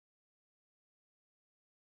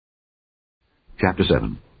Chapter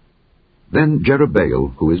 7. Then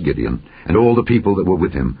Jerubbaal, who is Gideon, and all the people that were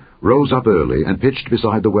with him, rose up early and pitched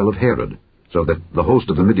beside the well of Herod, so that the host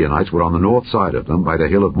of the Midianites were on the north side of them by the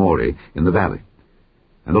hill of Moreh in the valley.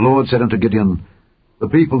 And the Lord said unto Gideon, The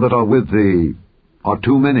people that are with thee are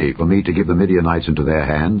too many for me to give the Midianites into their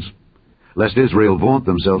hands, lest Israel vaunt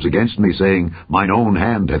themselves against me, saying, Mine own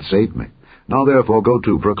hand hath saved me. Now therefore go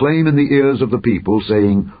to, proclaim in the ears of the people,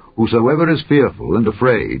 saying, Whosoever is fearful and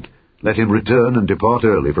afraid, let him return and depart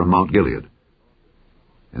early from Mount Gilead.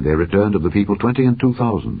 And there returned of the people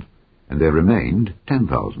 22,000, and there remained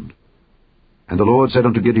 10,000. And the Lord said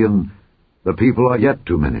unto Gideon, The people are yet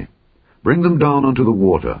too many. Bring them down unto the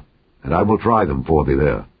water, and I will try them for thee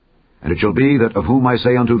there. And it shall be that of whom I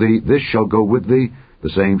say unto thee, This shall go with thee, the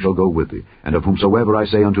same shall go with thee. And of whomsoever I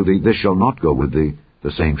say unto thee, This shall not go with thee,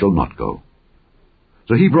 the same shall not go.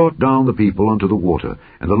 So he brought down the people unto the water.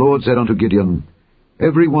 And the Lord said unto Gideon,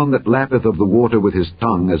 Every one that lappeth of the water with his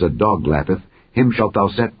tongue as a dog lappeth, him shalt thou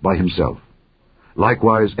set by himself.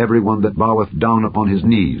 Likewise every one that boweth down upon his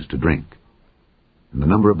knees to drink. And the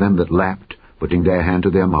number of them that lapped, putting their hand to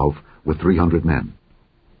their mouth, were 300 men.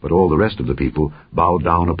 But all the rest of the people bowed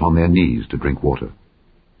down upon their knees to drink water.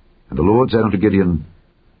 And the Lord said unto Gideon,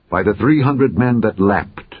 By the 300 men that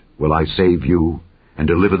lapped will I save you, and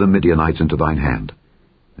deliver the Midianites into thine hand.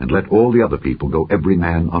 And let all the other people go every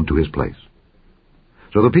man unto his place.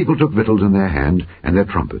 So the people took victuals in their hand, and their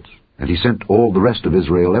trumpets. And he sent all the rest of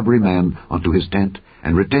Israel every man unto his tent,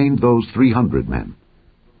 and retained those 300 men.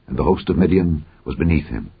 And the host of Midian was beneath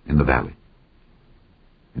him in the valley.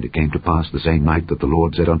 And it came to pass the same night that the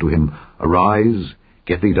Lord said unto him, Arise,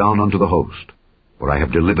 get thee down unto the host, for I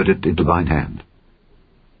have delivered it into thine hand.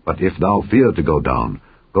 But if thou fear to go down,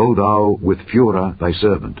 go thou with Phurah thy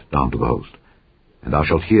servant down to the host, and thou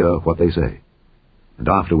shalt hear what they say. And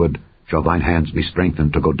afterward shall thine hands be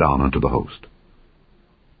strengthened to go down unto the host.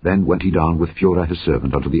 Then went he down with Phurah his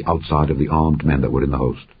servant unto the outside of the armed men that were in the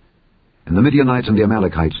host. And the Midianites and the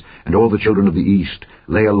Amalekites and all the children of the east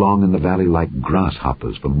lay along in the valley like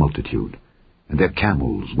grasshoppers for multitude, and their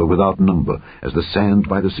camels were without number as the sand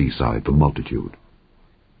by the seaside for multitude.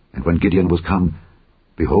 And when Gideon was come,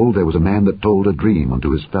 behold, there was a man that told a dream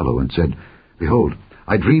unto his fellow, and said, Behold,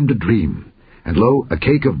 I dreamed a dream, and lo, a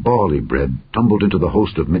cake of barley bread tumbled into the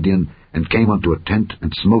host of Midian, and came unto a tent,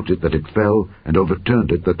 and smote it that it fell, and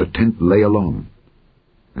overturned it that the tent lay along.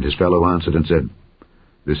 And his fellow answered and said,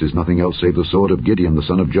 This is nothing else save the sword of Gideon the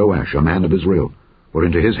son of Joash, a man of Israel, for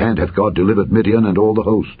into his hand hath God delivered Midian and all the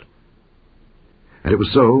host. And it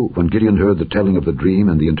was so, when Gideon heard the telling of the dream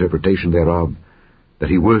and the interpretation thereof, that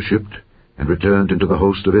he worshipped, and returned into the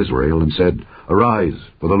host of Israel, and said, Arise,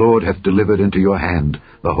 for the Lord hath delivered into your hand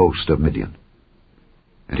the host of Midian.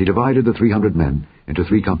 And he divided the 300 men into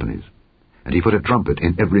 3 companies, and he put a trumpet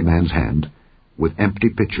in every man's hand, with empty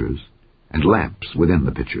pitchers, and lamps within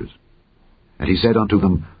the pitchers. And he said unto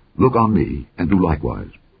them, Look on me, and do likewise.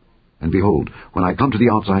 And behold, when I come to the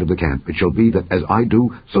outside of the camp, it shall be that as I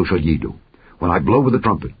do, so shall ye do. When I blow with the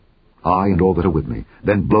trumpet, I and all that are with me,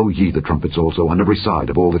 then blow ye the trumpets also on every side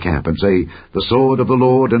of all the camp, and say, The sword of the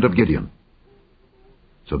Lord and of Gideon.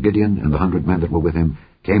 So Gideon and the 100 men that were with him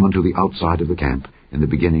came unto the outside of the camp in the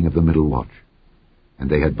beginning of the middle watch. And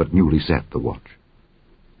they had but newly set the watch.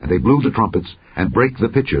 And they blew the trumpets, and brake the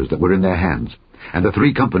pitchers that were in their hands. And the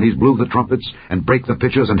 3 companies blew the trumpets, and brake the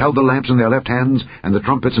pitchers, and held the lamps in their left hands, and the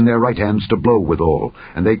trumpets in their right hands to blow withal.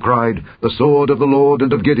 And they cried, The sword of the Lord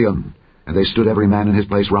and of Gideon. And they stood every man in his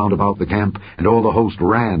place round about the camp, and all the host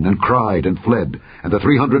ran, and cried, and fled. And the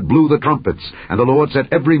 300 blew the trumpets, and the Lord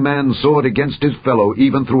set every man's sword against his fellow,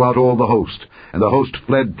 even throughout all the host. And the host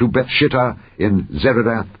fled to Bethshittah in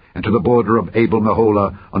Zererath, and to the border of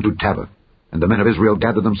Abel-Meholah unto Tabbath. And the men of Israel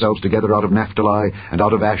gathered themselves together out of Naphtali, and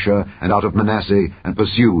out of Asher, and out of Manasseh, and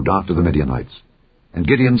pursued after the Midianites. And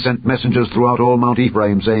Gideon sent messengers throughout all Mount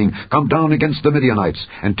Ephraim, saying, Come down against the Midianites,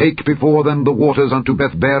 and take before them the waters unto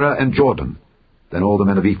Bethbara and Jordan. Then all the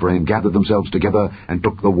men of Ephraim gathered themselves together, and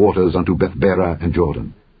took the waters unto Bethbara and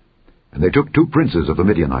Jordan. And they took 2 princes of the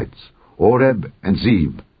Midianites, Oreb and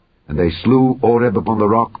Zeb. And they slew Oreb upon the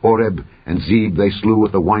rock Oreb, and Zeb they slew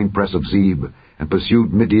at the winepress of Zeb, and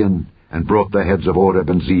pursued Midian, and brought the heads of Oreb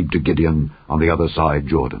and Zeb to Gideon on the other side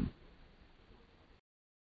Jordan.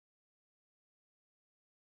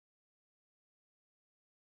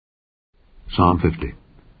 Psalm 50.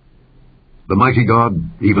 The mighty God,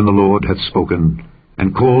 even the Lord, hath spoken,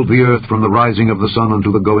 and called the earth from the rising of the sun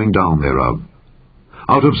unto the going down thereof.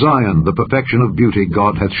 Out of Zion the perfection of beauty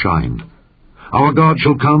God hath shined. Our God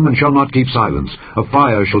shall come and shall not keep silence. A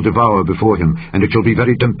fire shall devour before him, and it shall be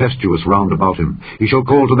very tempestuous round about him. He shall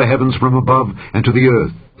call to the heavens from above, and to the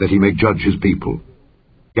earth, that he may judge his people.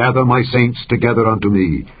 Gather my saints together unto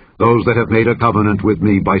me, those that have made a covenant with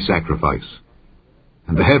me by sacrifice.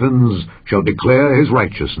 And the heavens shall declare his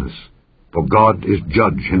righteousness, for God is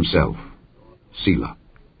judge himself. Selah.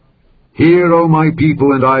 Hear, O my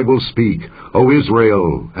people, and I will speak, O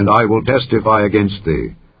Israel, and I will testify against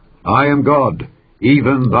thee. I am God,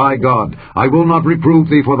 even thy God. I will not reprove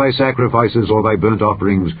thee for thy sacrifices or thy burnt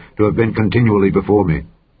offerings to have been continually before me.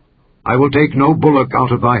 I will take no bullock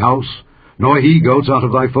out of thy house, nor he-goats out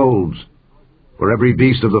of thy folds. For every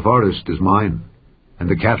beast of the forest is mine, and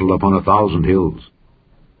the cattle upon 1,000 hills.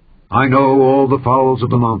 I know all the fowls of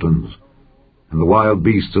the mountains, and the wild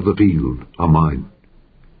beasts of the field are mine.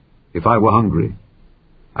 If I were hungry,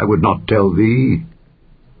 I would not tell thee,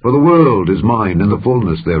 for the world is mine and the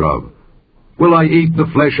fullness thereof. Will I eat the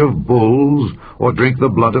flesh of bulls, or drink the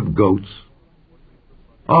blood of goats?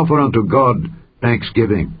 Offer unto God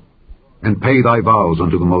thanksgiving, and pay thy vows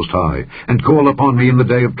unto the Most High, and call upon me in the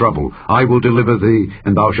day of trouble. I will deliver thee,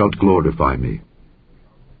 and thou shalt glorify me.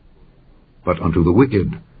 But unto the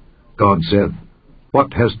wicked God saith,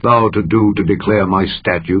 What hast thou to do to declare my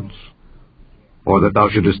statutes? Or that thou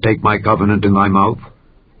shouldest take my covenant in thy mouth,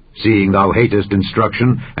 seeing thou hatest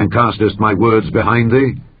instruction, and castest my words behind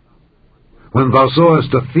thee? When thou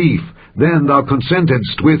sawest a thief, then thou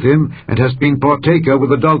consentedst with him, and hast been partaker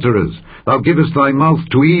with adulterers. Thou givest thy mouth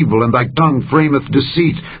to evil, and thy tongue frameth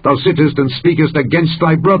deceit. Thou sittest and speakest against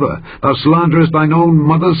thy brother. Thou slanderest thine own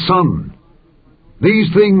mother's son.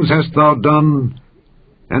 These things hast thou done,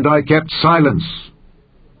 and I kept silence.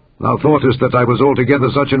 Thou thoughtest that I was altogether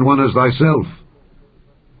such an one as thyself.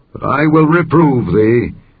 But I will reprove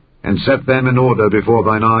thee, and set them in order before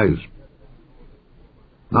thine eyes.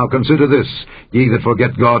 Now consider this, ye that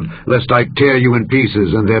forget God, lest I tear you in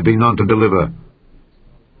pieces, and there be none to deliver.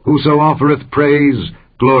 Whoso offereth praise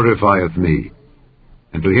glorifieth me,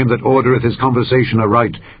 and to him that ordereth his conversation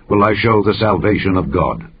aright will I show the salvation of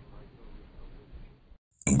God.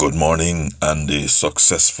 Good morning, and a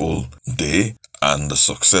successful day and a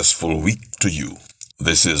successful week to you.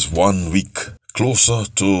 This is 1 week closer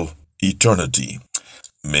to eternity.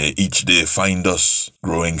 May each day find us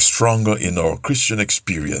growing stronger in our Christian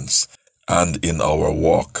experience and in our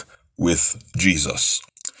walk with Jesus.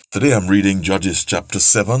 Today I'm reading Judges chapter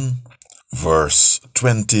 7, verse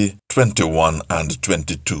 20, 21, and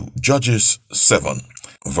 22. Judges 7,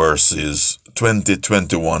 verses 20,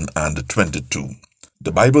 21, and 22.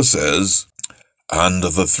 The Bible says, And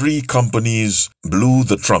the 3 companies blew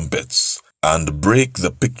the trumpets, and brake the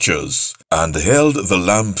pictures, and held the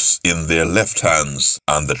lamps in their left hands,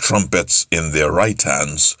 and the trumpets in their right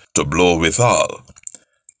hands, to blow withal.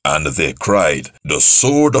 And they cried, The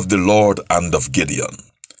sword of the Lord and of Gideon.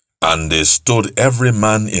 And they stood every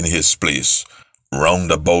man in his place,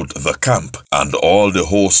 round about the camp, and all the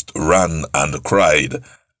host ran and cried,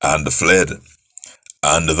 and fled.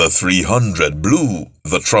 And the 300 blew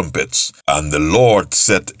the trumpets, and the Lord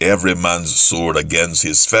set every man's sword against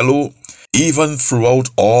his fellow, even throughout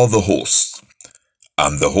all the hosts.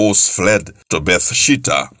 And the hosts fled to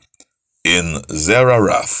Bethshittah in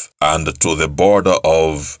Zerarath, and to the border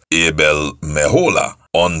of Abel-Meholah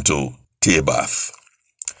unto Tabath.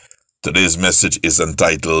 Today's message is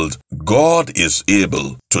entitled, God is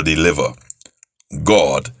able to deliver.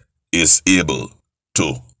 God is able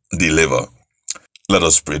to deliver. Let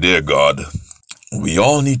us pray. Dear God, we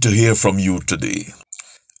all need to hear from you today,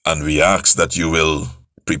 and we ask that you will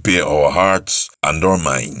prepare our hearts and our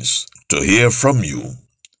minds to hear from you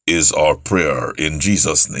is our prayer in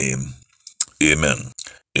Jesus' name. Amen.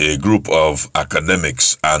 A group of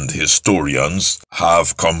academics and historians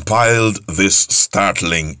have compiled this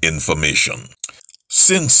startling information.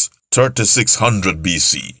 Since 3600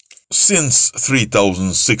 BC, since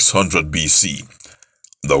 3600 BC,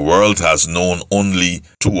 the world has known only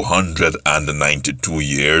 292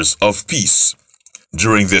 years of peace.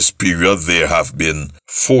 During this period, there have been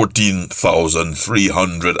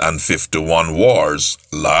 14,351 wars,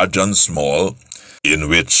 large and small, in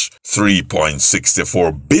which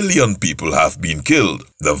 3.64 billion people have been killed.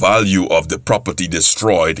 The value of the property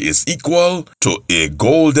destroyed is equal to a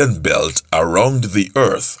golden belt around the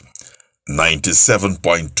earth,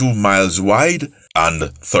 97.2 miles wide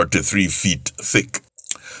and 33 feet thick.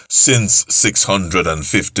 Since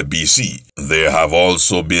 650 BC, there have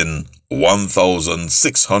also been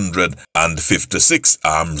 1,656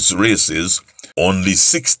 arms races, only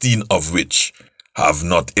 16 of which have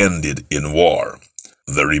not ended in war.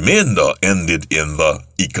 The remainder ended in the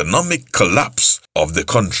economic collapse of the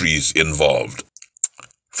countries involved.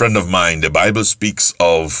 Friend of mine, the Bible speaks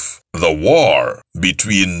of the war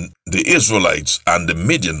between the Israelites and the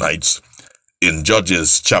Midianites in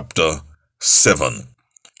Judges chapter 7.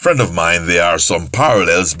 Friend of mine, there are some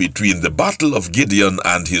parallels between the battle of Gideon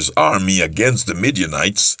and his army against the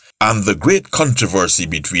Midianites and the great controversy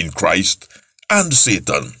between Christ and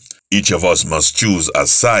Satan. Each of us must choose a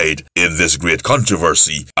side in this great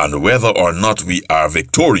controversy, and whether or not we are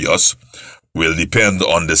victorious will depend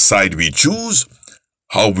on the side we choose,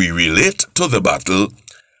 how we relate to the battle,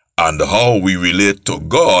 and how we relate to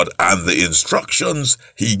God and the instructions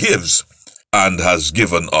He gives and has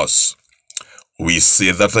given us. We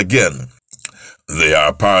say that again. There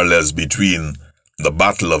are parallels between the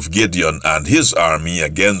battle of Gideon and his army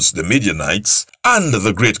against the Midianites and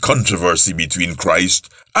the great controversy between Christ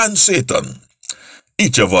and Satan.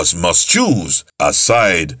 Each of us must choose a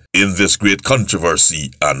side in this great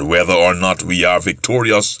controversy, and whether or not we are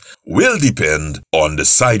victorious will depend on the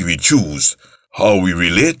side we choose, how we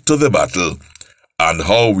relate to the battle, and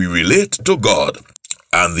how we relate to God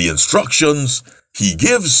and the instructions He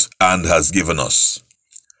gives and has given us.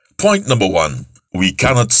 Point number 1, we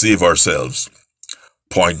cannot save ourselves.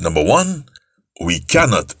 Point number 1, we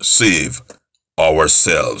cannot save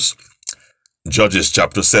ourselves. Judges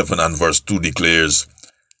chapter 7 and verse 2 declares,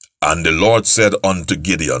 "And the Lord said unto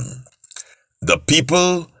Gideon, The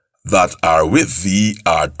people that are with thee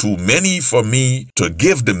are too many for me to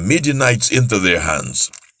give the Midianites into their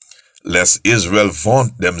hands, lest Israel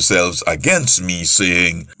vaunt themselves against me,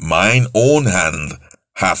 saying, Mine own hand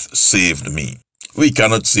hath saved me." We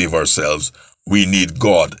cannot save ourselves. We need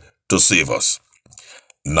God to save us.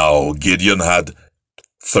 Now Gideon had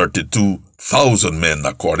 32,000 men,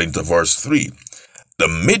 according to verse 3. The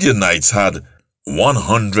Midianites had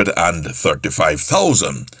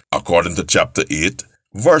 135,000, according to chapter 8,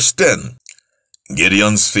 verse 10.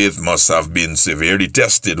 Gideon's faith must have been severely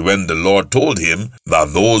tested when the Lord told him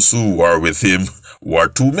that those who were with him were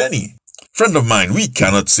too many. Friend of mine, we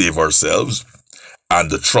cannot save ourselves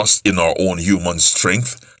and trust in our own human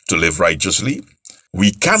strength to live righteously.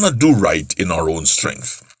 We cannot do right in our own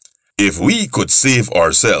strength. If we could save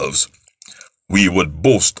ourselves, we would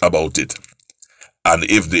boast about it. And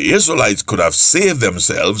if the Israelites could have saved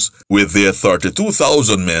themselves with their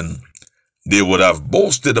 32,000 men, they would have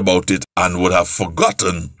boasted about it and would have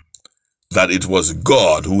forgotten that it was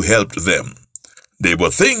God who helped them. They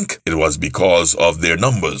would think it was because of their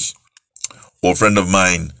numbers. Oh, friend of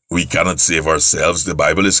mine, we cannot save ourselves. The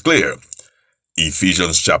Bible is clear.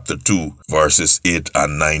 Ephesians chapter 2, verses 8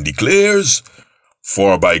 and 9 declares,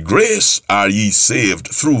 "For by grace are ye saved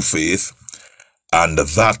through faith, and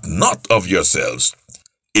that not of yourselves.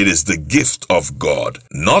 It is the gift of God,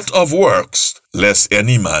 not of works, lest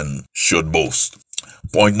any man should boast."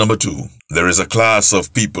 Point number 2, there is a class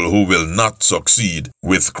of people who will not succeed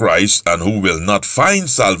with Christ and who will not find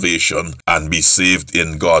salvation and be saved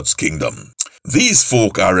in God's kingdom. These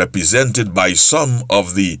folk are represented by some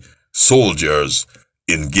of the soldiers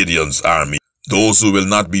in Gideon's army. Those who will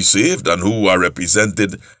not be saved and who are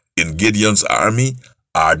represented in Gideon's army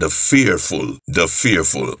are the fearful, the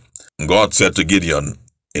fearful. God said to Gideon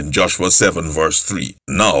in Joshua 7 verse 3,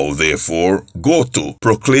 "Now therefore go to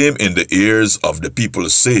proclaim in the ears of the people,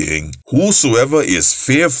 saying, Whosoever is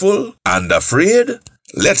fearful and afraid,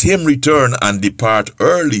 let him return and depart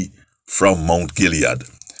early from Mount Gilead."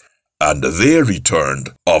 And there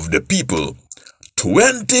returned of the people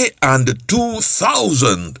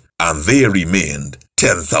 22,000, and there remained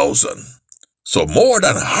 10,000. So more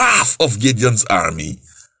than half of Gideon's army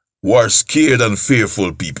were scared and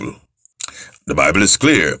fearful people. The Bible is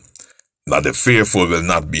clear that the fearful will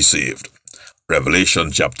not be saved.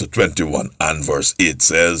 Revelation chapter 21 and verse 8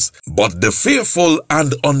 says, But the fearful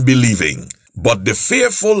and unbelieving,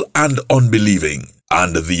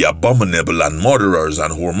 and the abominable and murderers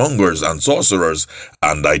and whoremongers and sorcerers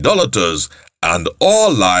and idolaters and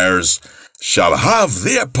all liars shall have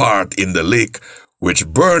their part in the lake which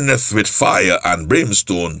burneth with fire and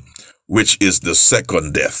brimstone, which is the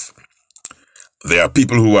second death. There are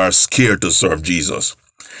people who are scared to serve Jesus.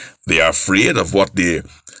 They are afraid of what their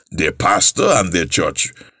pastor and their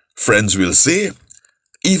church friends will say,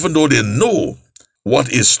 even though they know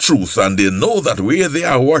what is truth, and they know that where they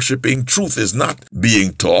are worshiping, truth is not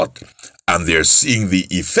being taught, and they're seeing the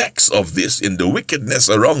effects of this in the wickedness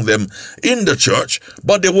around them in the church,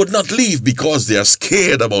 but they would not leave because they are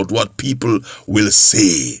scared about what people will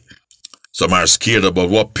say. Some are scared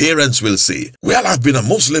about what parents will say. Well, I've been a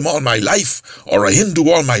Muslim all my life, or a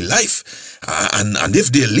Hindu all my life, and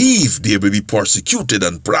if they leave, they will be persecuted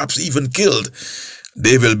and perhaps even killed.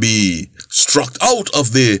 they will be struck out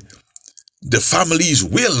of the family's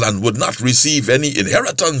will and would not receive any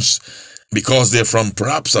inheritance because they're from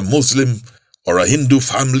perhaps a Muslim or a Hindu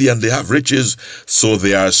family and they have riches, so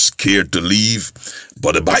they are scared to leave.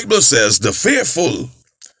 But the Bible says the fearful,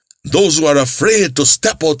 those who are afraid to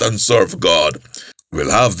step out and serve God,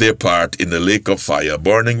 will have their part in the lake of fire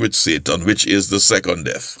burning with Satan, which is the second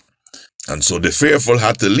death. And so the fearful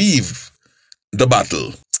had to leave the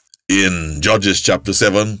battle. In Judges chapter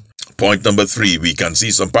 7, point number 3, we can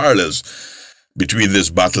see some parallels between this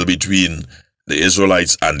battle between the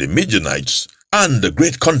Israelites and the Midianites and the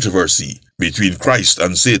great controversy between Christ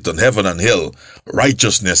and Satan, heaven and hell,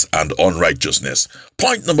 righteousness and unrighteousness.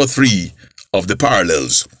 Point number 3 of the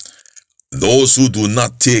parallels. Those who do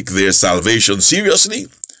not take their salvation seriously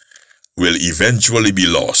will eventually be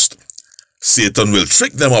lost. Satan will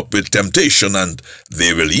trick them up with temptation and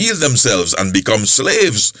they will yield themselves and become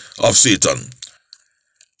slaves of Satan.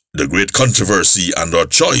 The great controversy and our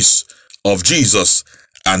choice of Jesus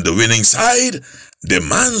and the winning side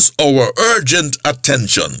demands our urgent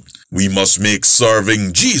attention. We must make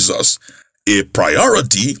serving Jesus a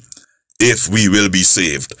priority if we will be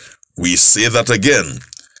saved. We say that again.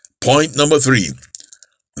 Point number 3.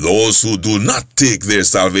 Those who do not take their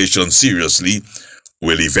salvation seriously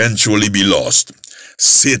will eventually be lost.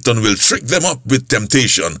 Satan will trick them up with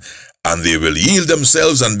temptation and they will yield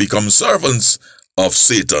themselves and become servants of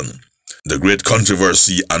Satan. The great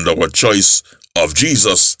controversy and our choice of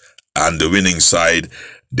Jesus and the winning side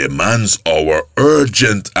demands our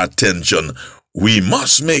urgent attention. We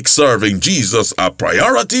must make serving Jesus a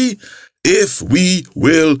priority if we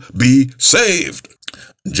will be saved.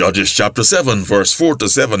 Judges chapter 7 verse 4 to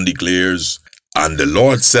 7 declares, And the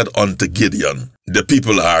Lord said unto Gideon, The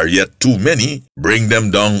people are yet too many, bring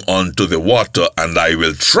them down unto the water, and I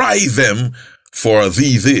will try them for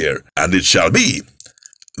thee there. And it shall be,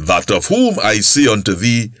 that of whom I say unto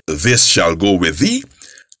thee, This shall go with thee,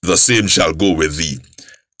 the same shall go with thee.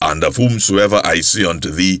 And of whomsoever I say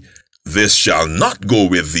unto thee, This shall not go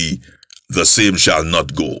with thee, the same shall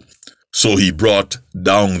not go. So he brought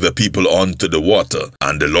down the people unto the water,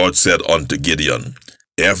 and the Lord said unto Gideon,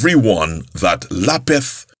 Every one that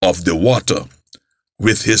lappeth of the water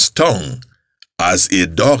with his tongue, as a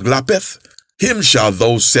dog lappeth, him shalt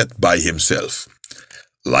thou set by himself.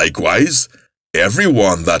 Likewise, every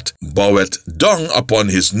one that boweth down upon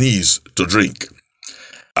his knees to drink.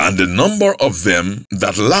 And the number of them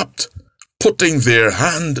that lapped, putting their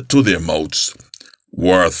hand to their mouths,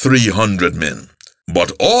 were 300 men.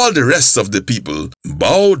 But all the rest of the people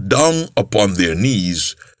bowed down upon their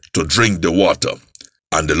knees to drink the water.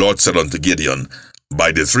 And the Lord said unto Gideon,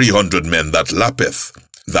 By the 300 men that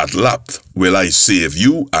lapped, will I save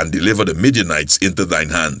you, and deliver the Midianites into thine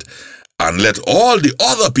hand. And let all the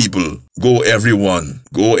other people go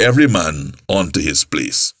every man unto his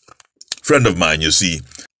place. Friend of mine, you see,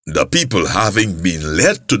 the people, having been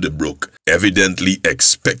led to the brook, evidently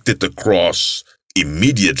expected to cross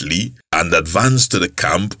immediately and advance to the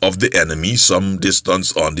camp of the enemy some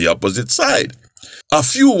distance on the opposite side. A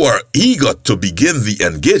few were eager to begin the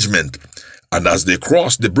engagement, and as they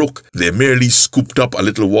crossed the brook, they merely scooped up a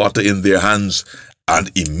little water in their hands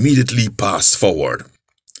and immediately passed forward.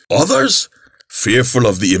 Others, fearful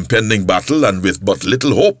of the impending battle and with but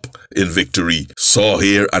little hope in victory, saw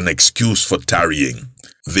here an excuse for tarrying.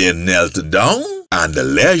 They knelt down and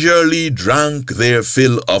leisurely drank their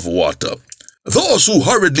fill of water. Those who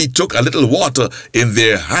hurriedly took a little water in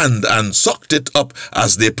their hand and sucked it up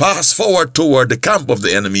as they passed forward toward the camp of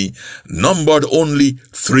the enemy numbered only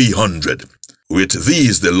 300. With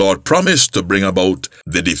these the Lord promised to bring about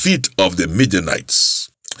the defeat of the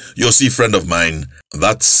Midianites. You see, friend of mine,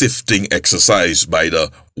 that sifting exercise by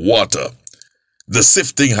the water, the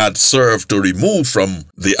sifting had served to remove from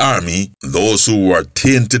the army those who were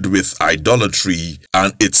tainted with idolatry,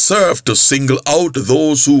 and it served to single out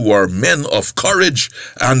those who were men of courage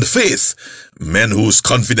and faith, men whose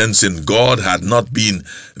confidence in God had not been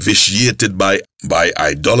vitiated by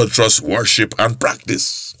idolatrous worship and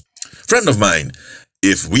practice. Friend of mine,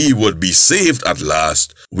 if we would be saved at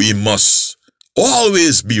last, we must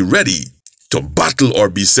always be ready to battle our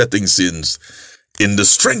besetting sins in the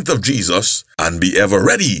strength of Jesus, and be ever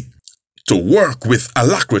ready to work with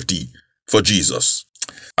alacrity for Jesus.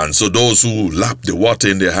 And so those who lapped the water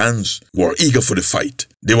in their hands were eager for the fight.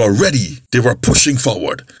 They were ready. They were pushing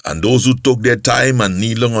forward. And those who took their time and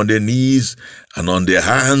kneeling on their knees and on their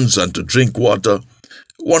hands and to drink water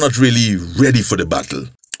were not really ready for the battle.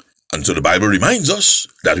 And so the Bible reminds us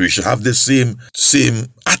that we should have this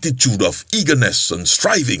same attitude of eagerness and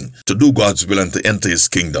striving to do God's will and to enter his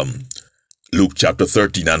kingdom. Luke chapter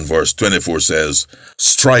 13 and verse 24 says,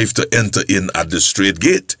 "Strive to enter in at the strait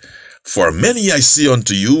gate, for many I say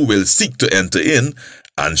unto you will seek to enter in,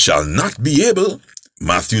 and shall not be able."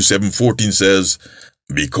 Matthew 7:14 says,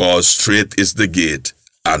 "Because strait is the gate,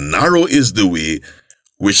 and narrow is the way,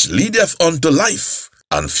 which leadeth unto life,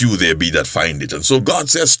 and few there be that find it." And so God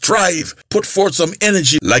says, strive, put forth some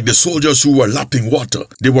energy like the soldiers who were lapping water.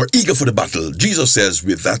 They were eager for the battle. Jesus says,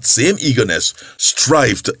 with that same eagerness,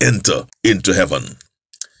 strive to enter into heaven.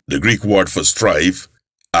 The Greek word for strive,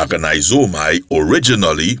 agonizomai,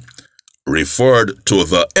 originally referred to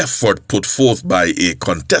the effort put forth by a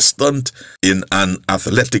contestant in an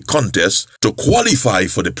athletic contest to qualify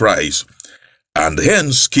for the prize, and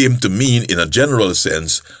hence came to mean in a general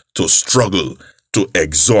sense to struggle, to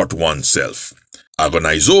exhort oneself.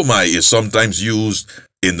 Agonizomai is sometimes used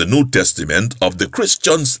in the New Testament of the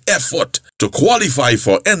Christian's effort to qualify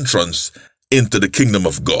for entrance into the kingdom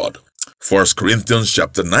of God. 1 Corinthians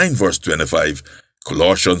chapter 9 verse 25,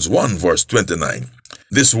 Colossians 1 verse 29.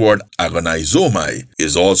 This word agonizomai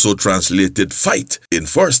is also translated fight in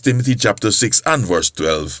 1 Timothy chapter 6 and verse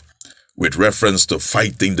 12, with reference to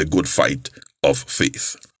fighting the good fight of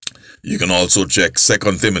faith. You can also check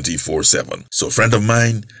 2 Timothy 4:7. So, friend of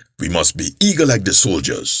mine, we must be eager like the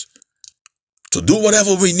soldiers to do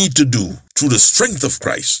whatever we need to do through the strength of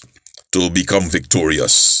Christ to become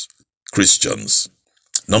victorious Christians.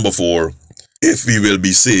 Number 4, if we will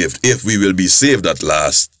be saved at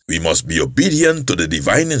last, we must be obedient to the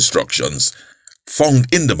divine instructions found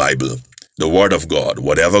in the Bible, the Word of God.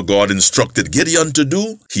 Whatever God instructed Gideon to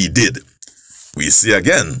do, he did. We see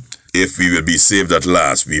again, if we will be saved at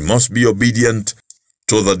last, we must be obedient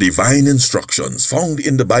to the divine instructions found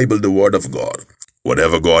in the Bible, the Word of God.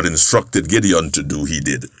 Whatever God instructed Gideon to do, he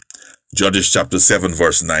did. Judges chapter 7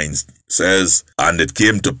 verse 9 says, "And it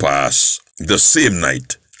came to pass the same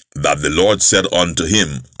night that the Lord said unto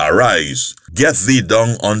him, Arise, get thee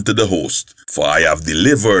down unto the host, for I have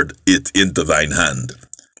delivered it into thine hand.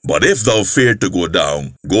 But if thou fear to go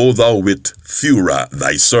down, go thou with Phurah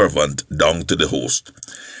thy servant down to the host,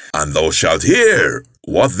 and thou shalt hear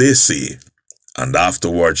what they say, and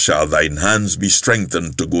afterward shall thine hands be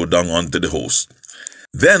strengthened to go down unto the host."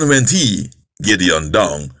 Then went he, Gideon,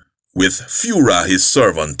 down with Phurah his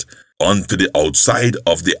servant unto the outside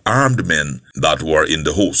of the armed men that were in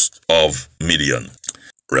the host of Midian.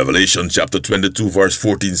 Revelation chapter 22 verse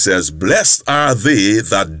 14 says, "Blessed are they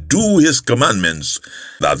that do his commandments,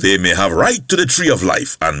 that they may have right to the tree of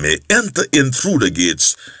life, and may enter in through the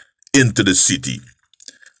gates into the city."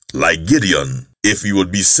 Like Gideon, if we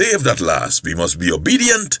would be saved at last, we must be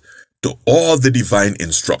obedient to all the divine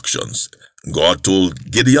instructions. God told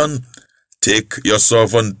Gideon, "Take your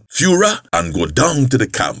servant Phurah and go down to the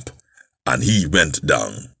camp." And he went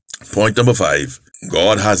down. Point number 5.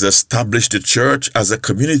 God has established the church as a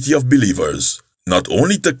community of believers, not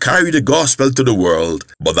only to carry the gospel to the world,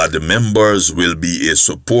 but that the members will be a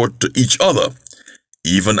support to each other,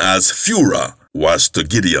 even as Phurah was to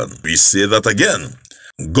Gideon. We say that again.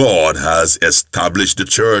 God has established the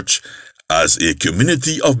church as a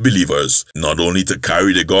community of believers, not only to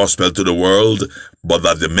carry the gospel to the world, but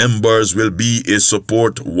that the members will be a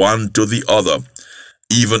support one to the other,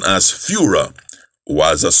 even as Phurah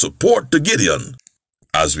was a support to Gideon.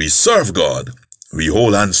 As we serve God, we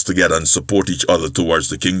hold hands together and support each other towards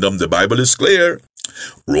the kingdom. The Bible is clear.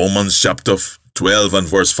 Romans chapter 12 and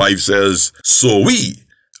verse 5 says, "So we,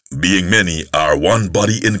 being many, are one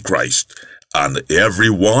body in Christ, and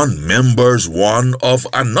everyone members one of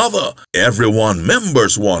another." Everyone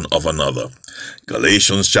members one of another.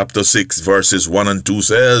 Galatians chapter 6 verses 1 and 2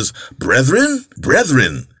 says,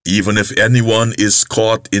 Brethren, even if anyone is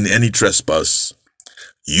caught in any trespass,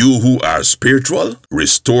 you who are spiritual,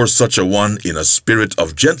 restore such a one in a spirit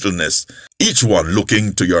of gentleness, each one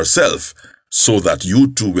looking to yourself, so that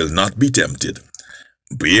you too will not be tempted.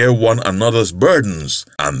 Bear one another's burdens,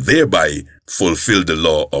 and thereby fulfill the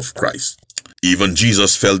law of Christ. Even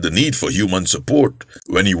Jesus felt the need for human support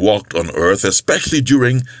when he walked on earth, especially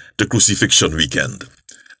during the crucifixion weekend.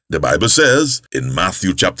 The Bible says in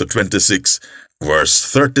Matthew chapter 26, verse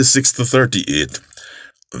 36 to 38,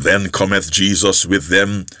 "Then cometh Jesus with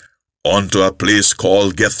them unto a place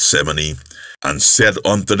called Gethsemane, and said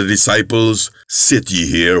unto the disciples, Sit ye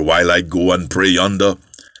here while I go and pray yonder.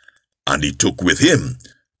 And he took with him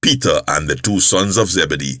Peter and the 2 sons of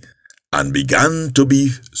Zebedee, and began to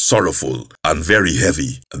be sorrowful and very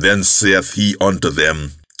heavy. Then saith he unto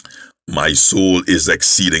them, My soul is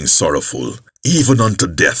exceeding sorrowful, even unto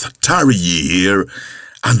death. Tarry ye here,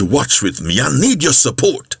 and watch with me. I need your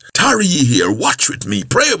support. Tarry ye here, watch with me,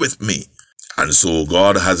 pray with me. And so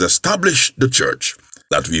God has established the church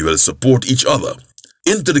that we will support each other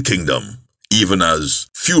into the kingdom, even as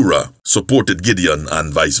Furor supported Gideon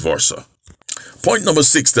and vice versa. Point number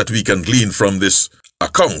 6 that we can glean from this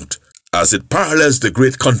account, as it parallels the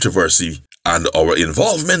great controversy and our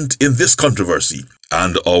involvement in this controversy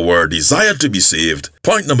and our desire to be saved.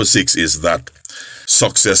 Point number 6 is that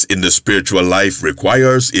success in the spiritual life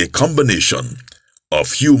requires a combination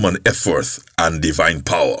of human effort and divine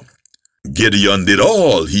power. Gideon did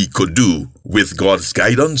all he could do with God's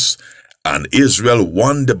guidance, and Israel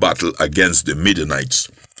won the battle against the Midianites.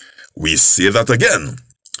 We say that again.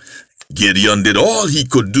 Gideon did all he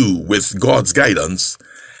could do with God's guidance,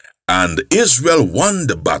 and Israel won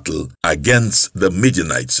the battle against the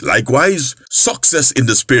Midianites. Likewise, success in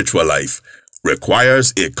the spiritual life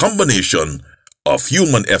requires a combination of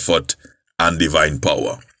human effort and divine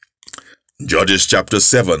power. Judges chapter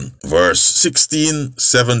 7, verse 16,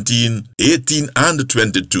 17, 18, and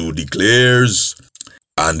 22 declares,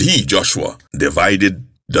 "And he, Joshua, divided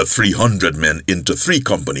the 300 men into 3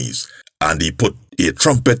 companies, and he put a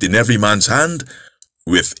trumpet in every man's hand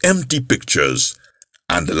with empty pictures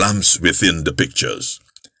and lamps within the pictures.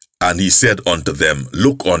 And he said unto them,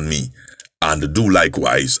 Look on me, and do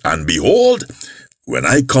likewise. And behold, when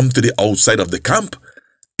I come to the outside of the camp,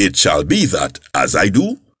 it shall be that, as I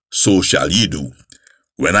do, so shall ye do.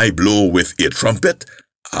 When I blow with a trumpet,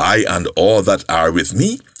 I and all that are with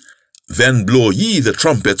me, then blow ye the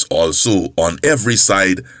trumpets also on every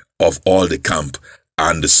side of all the camp,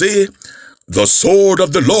 and say, The sword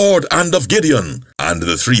of the Lord and of Gideon. And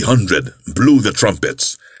the 300 blew the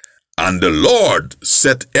trumpets. And the Lord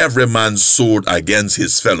set every man's sword against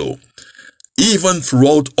his fellow, even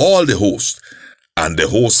throughout all the host. And the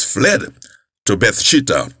host fled to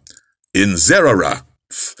Bethshittah in Zerah,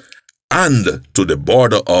 and to the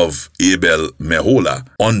border of Abel-Meholah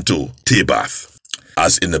unto Tabath.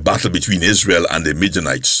 As in the battle between Israel and the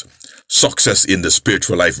Midianites, success in the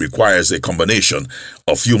spiritual life requires a combination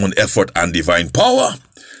of human effort and divine power.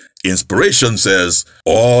 Inspiration says,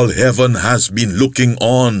 all heaven has been looking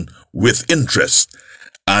on with interest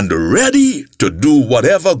and ready to do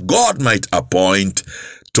whatever God might appoint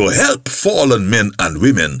to help fallen men and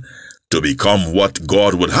women to become what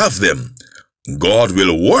God would have them. God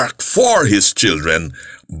will work for his children,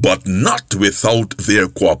 but not without their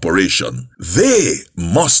cooperation. They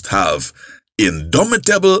must have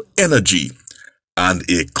indomitable energy and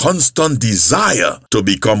a constant desire to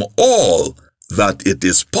become all that it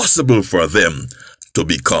is possible for them to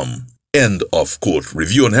become. End of quote.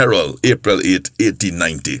 Review and Herald, April 8,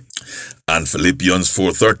 1890. And Philippians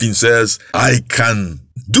 4:13 says, I can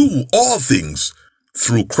do all things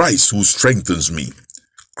through Christ who strengthens me.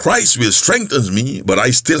 Christ will strengthen me, but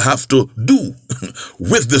I still have to do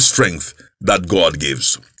with the strength that God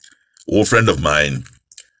gives. Oh, friend of mine,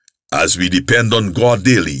 as we depend on God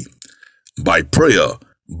daily, by prayer,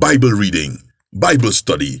 Bible reading, Bible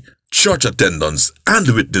study, church attendance, and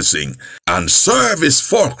witnessing, and service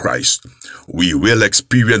for Christ, we will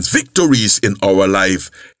experience victories in our life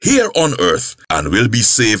here on earth and will be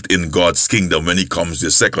saved in God's kingdom when he comes the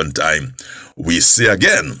second time. We say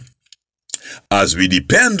again, as we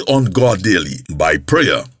depend on God daily by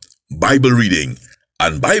prayer, Bible reading,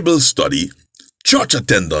 and Bible study, church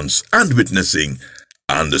attendance, and witnessing,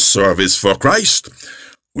 and the service for Christ,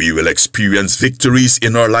 we will experience victories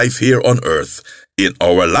in our life here on earth, in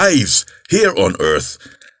our lives here on earth,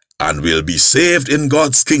 and will be saved in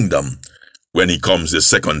God's kingdom when he comes the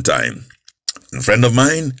second time. And friend of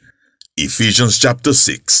mine, Ephesians chapter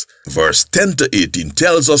 6, verse 10 to 18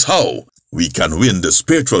 tells us how we can win the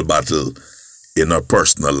spiritual battle in our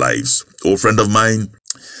personal lives. Oh, friend of mine,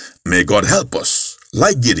 may God help us,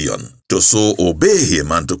 like Gideon, to so obey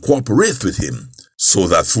him and to cooperate with him, so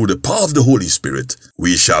that through the power of the Holy Spirit,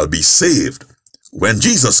 we shall be saved when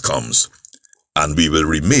Jesus comes, and we will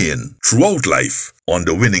remain throughout life on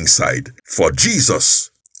the winning side, for Jesus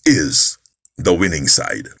is the winning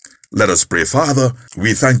side. Let us pray. Father,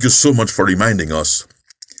 we thank you so much for reminding us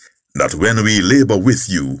that when we labor with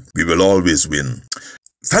you, we will always win.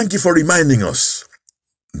 Thank you for reminding us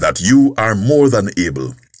that you are more than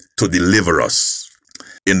able to deliver us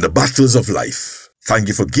in the battles of life. Thank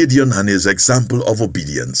you for Gideon and his example of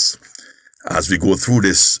obedience. As we go through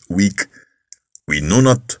this week, we know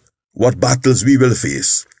not what battles we will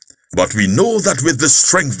face, but we know that with the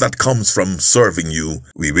strength that comes from serving you,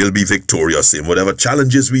 we will be victorious in whatever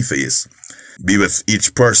challenges we face. Be with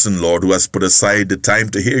each person, Lord, who has put aside the time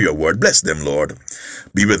to hear your word. Bless them, Lord.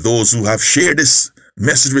 Be with those who have shared this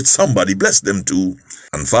message with somebody. Bless them too.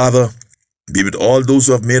 And Father, be with all those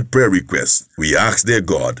who have made prayer requests. We ask, dear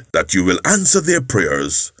God, that you will answer their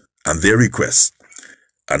prayers and their requests,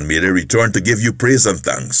 and may they return to give you praise and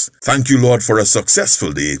thanks. Thank you, Lord, for a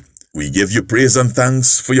successful day. We give you praise and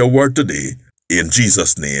thanks for your word today. In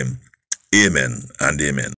Jesus' name, amen and amen.